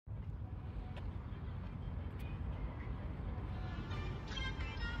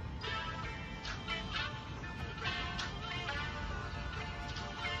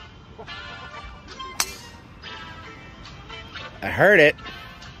I heard it.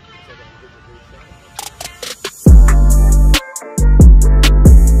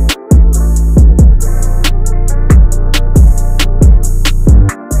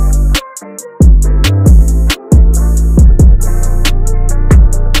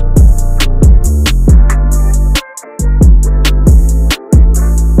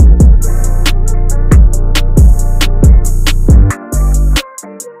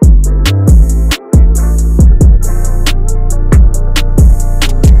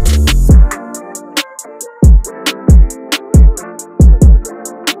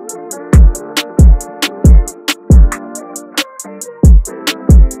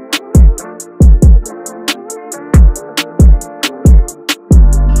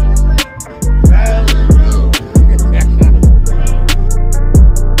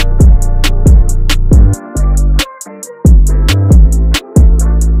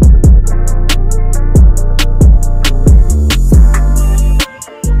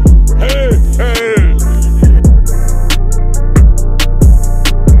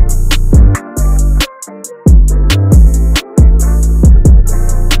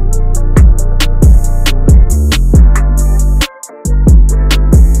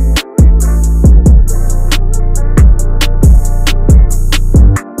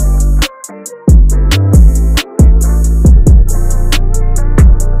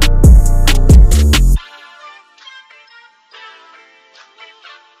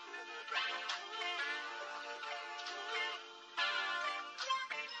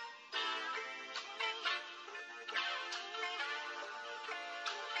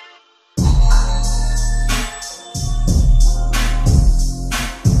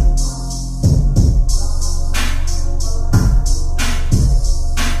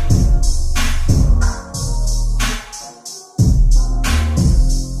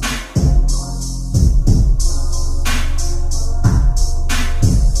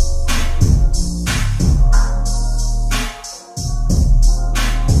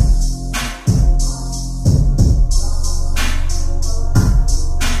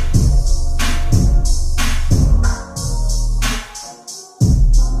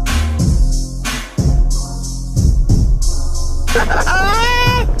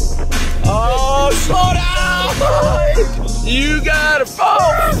 Oh, slow down! You got a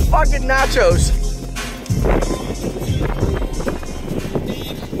fucking nachos.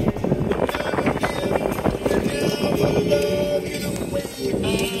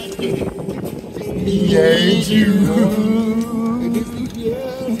 Thank you.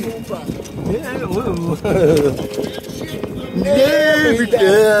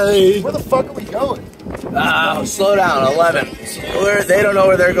 Where the fuck are we going? Oh, slow down, 11. They don't know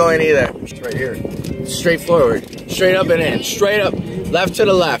where they're going either. Right here. Straight forward. Straight up and in. Straight up. Left to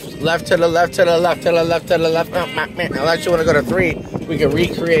the left. Left to the left to the left to the left to the left. Oh, man. I actually want to go to 3. We can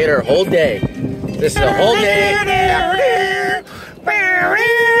recreate our whole day. This is a whole day.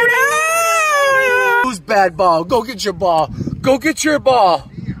 Who's bad ball? Go get your ball. Go get your ball.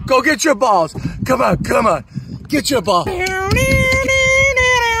 Go get your balls. Come on, come on. Get your ball.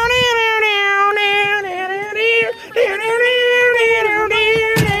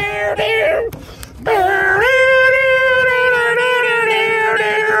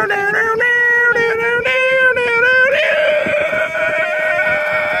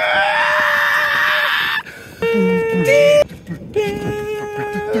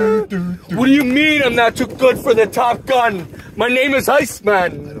 What do you mean I'm not too good for the Top Gun? My name is Iceman. I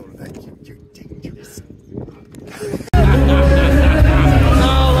don't like you. You're dangerous.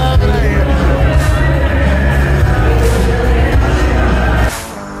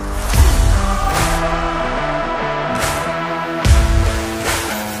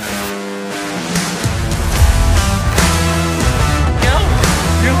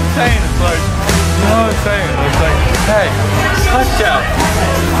 Hey, touchdown.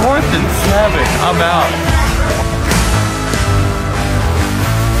 4th and 7. I'm out.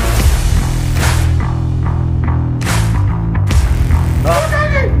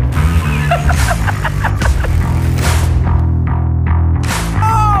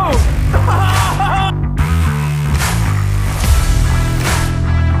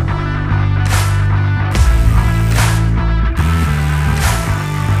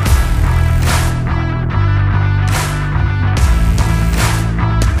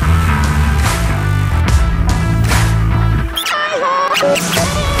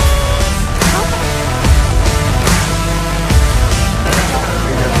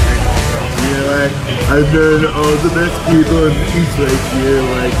 I've known all the best people in East Lake here,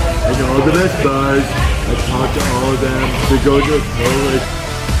 like, I know all the best bars, I talked to all of them, to go to college.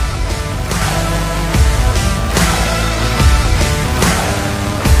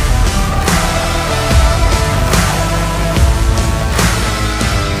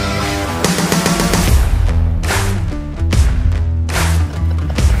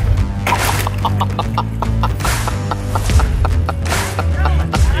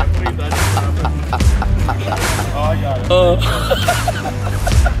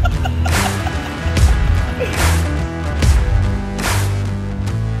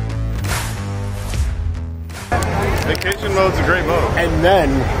 Vacation mode's a great mode. And then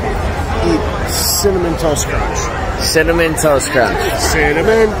eat cinnamon toast crunch. Cinnamon toast crunch.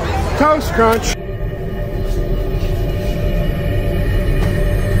 Cinnamon toast crunch.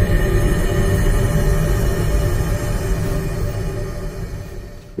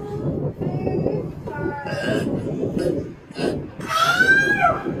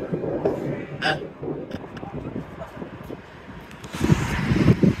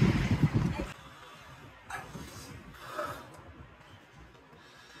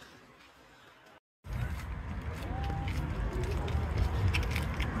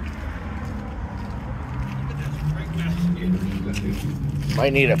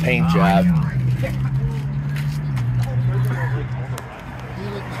 Might need a paint job.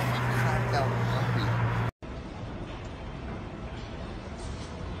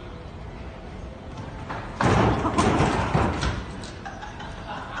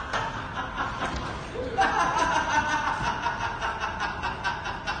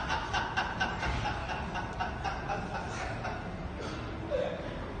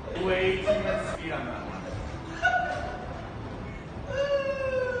 Way too much speed on that one.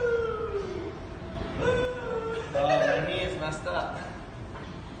 Oh, my knee is messed up.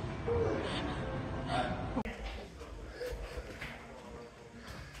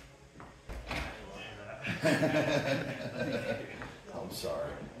 I'm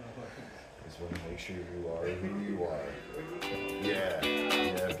sorry. I just want to make sure you are who you are. Yeah,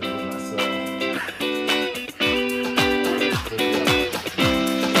 building myself.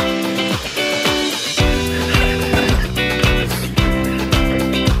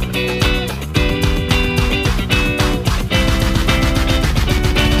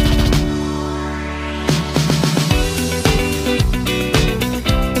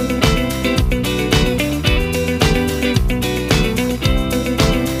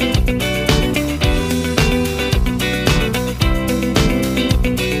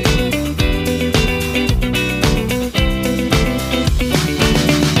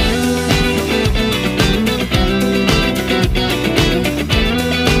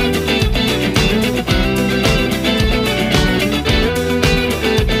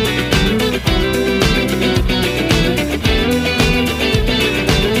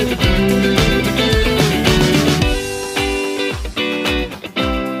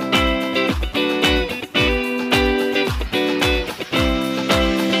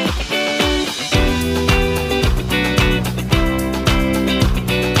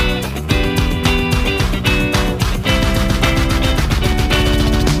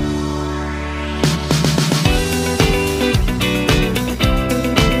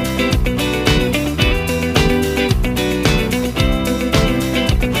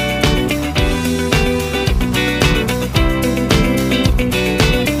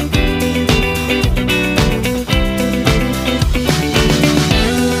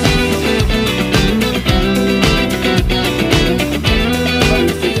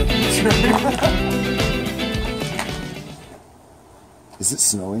 Is it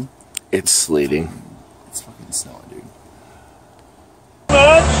snowing? It's sleeting. It's fucking snowing, dude.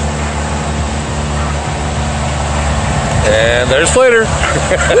 And there's Flater.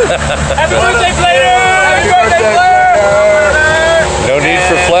 Happy birthday, Flater! Happy birthday, Flater! No need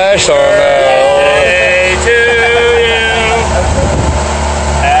for flash on Birthday to you.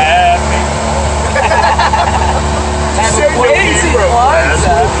 Happy. Crazy flies.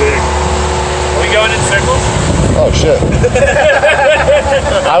 Are we going in circles? Oh shit.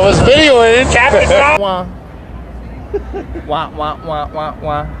 I was videoing. Captain Rock. Wah, wah, wah, wah,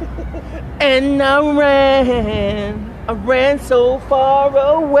 wah. And I ran so far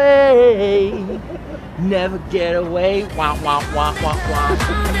away. Never get away. Wah, wah, wah, wah, wah.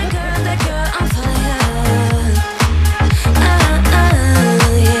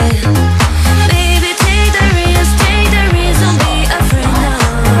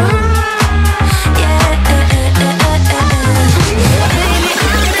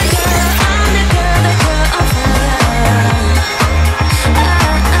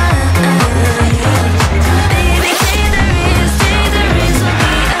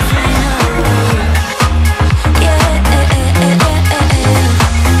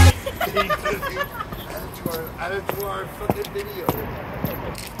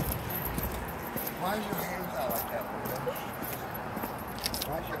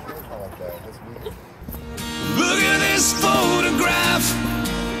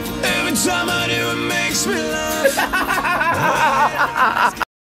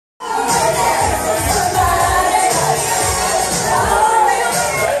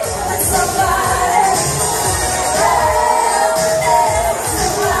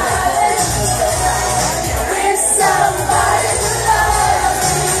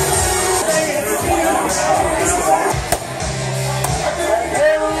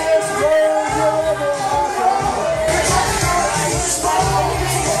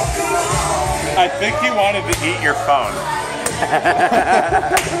 wanted to eat your phone.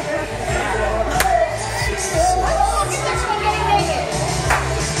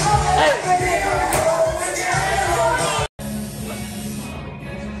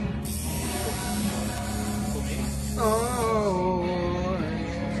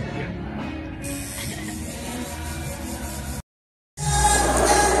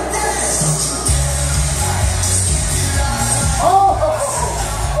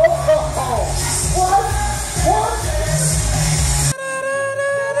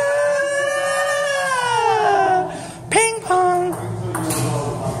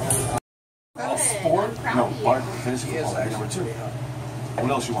 No, Bart, physical. Oh, number 2.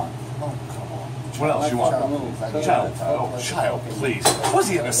 What else you want? What else you want? Child. Oh, child, please. Was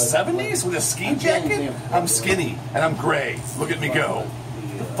he in the 70s with a ski jacket? I'm skinny and I'm gray. Look at me go.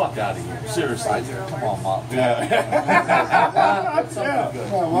 Get the fuck out of here. Seriously. Come on, Mom. Yeah.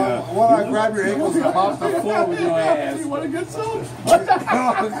 Why don't I grab your ankles and pop the floor with your ass? You want to get some?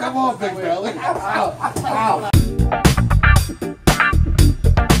 Come on, big belly. Ow. Ow.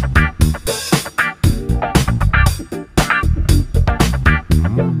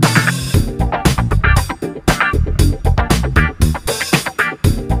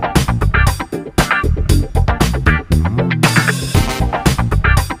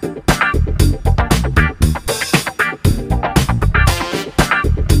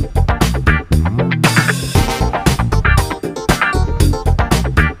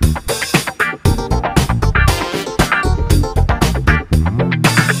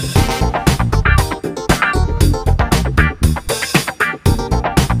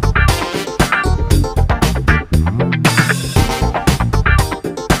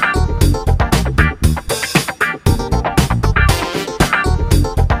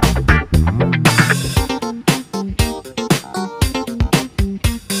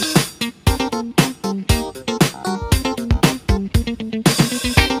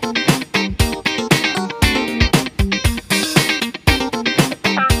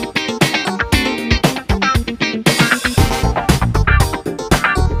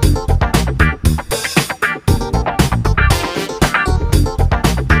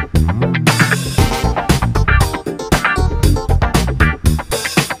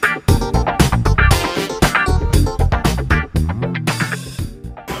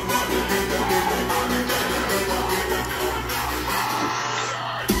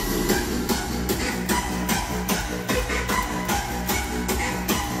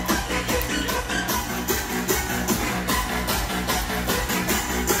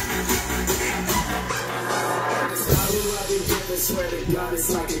 Swear to God, it's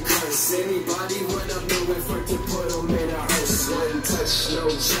like a curse. Anybody when I'm nowhere for to put them in a hearse. One touch, no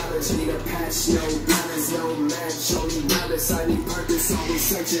challenge, need a patch, no balance, no match. Only balance, I need purpose, always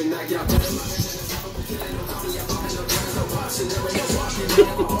searching. I got better my head than a phone, killing no money, I'm on the ground, no watching, there ain't no walking, I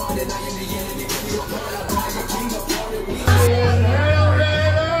never hard, and I am the enemy, give you a part, I buy your king apart, and we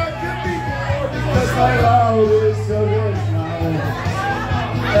Because my life is so good now.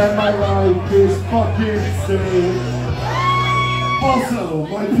 And my life is fucking sick. Also,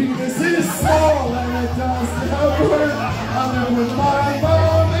 my penis is small and it does not hurt. I live with my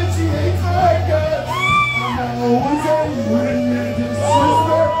mom and she hates my guts. I'm always angry and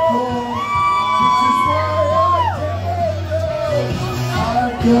disrespectful, which is why I can't love.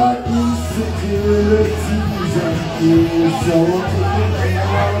 I've got insecurities and fears, so I'm taking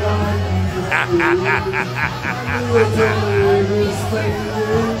out on you.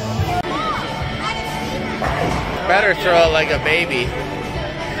 Better throw it like a baby.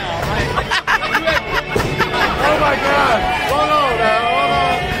 Oh my God! Hold on now.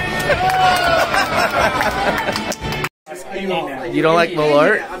 You don't like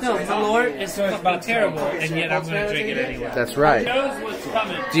Malort? No, Malort is about terrible, and yet I'm going to drink it anyway. That's right. Who knows what's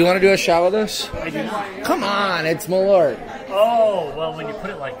coming? Do you want to do a shot with us? I do not. Come on, it's Malort. Oh, well, when you put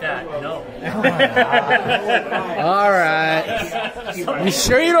it like that, no. All right. You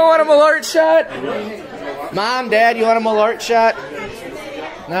sure you don't want a Malort shot? Mom, Dad, you want a Malort shot?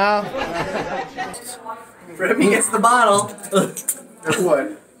 No? Remy gets the bottle. Guess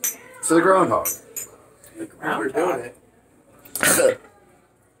what? To the groundhog. We're doing it.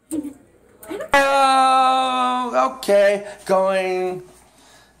 Oh, okay. Going.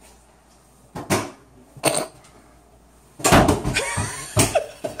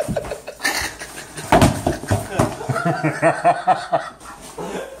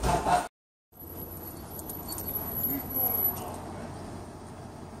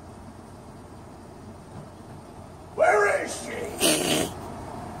 Where is she?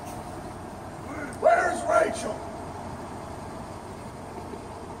 Where's Rachel?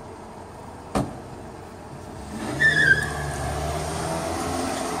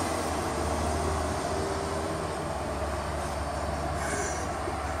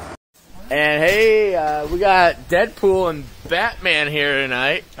 And hey, we got Deadpool and Batman here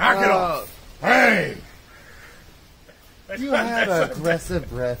tonight. Knock it off. Hey! You have aggressive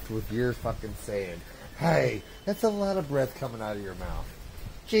breath with your fucking saying. Hey, that's a lot of breath coming out of your mouth.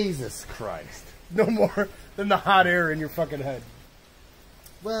 Jesus Christ. No more than the hot air in your fucking head.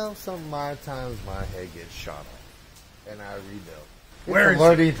 Well, some of my times my head gets shot up. And I rebuild. Where It's is a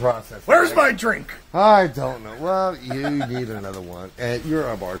learning process. Where's my drink? I don't know. Well, you need another one. And you're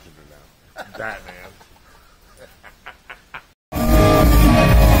a bartender now. Batman.